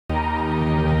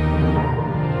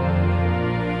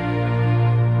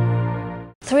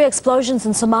Three explosions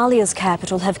in Somalia's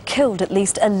capital have killed at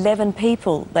least 11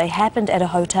 people. They happened at a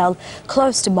hotel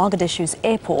close to Mogadishu's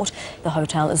airport. The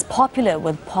hotel is popular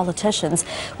with politicians.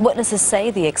 Witnesses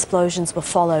say the explosions were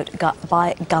followed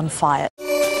by gunfire.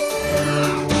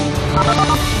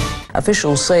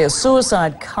 Officials say a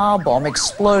suicide car bomb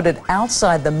exploded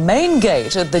outside the main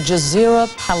gate at the Jazeera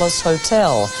Palace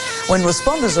Hotel. When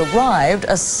responders arrived,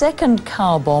 a second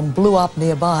car bomb blew up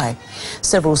nearby.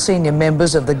 Several senior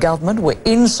members of the government were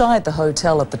inside the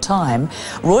hotel at the time.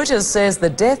 Reuters says the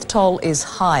death toll is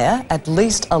higher, at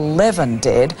least 11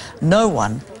 dead. No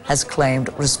one has claimed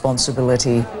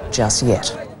responsibility just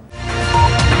yet.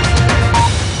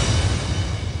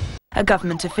 A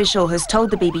government official has told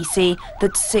the BBC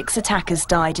that 6 attackers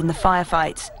died in the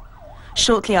firefight.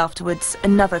 Shortly afterwards,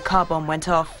 another car bomb went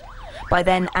off. By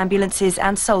then, ambulances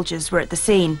and soldiers were at the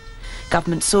scene.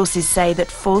 Government sources say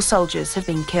that 4 soldiers have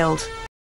been killed.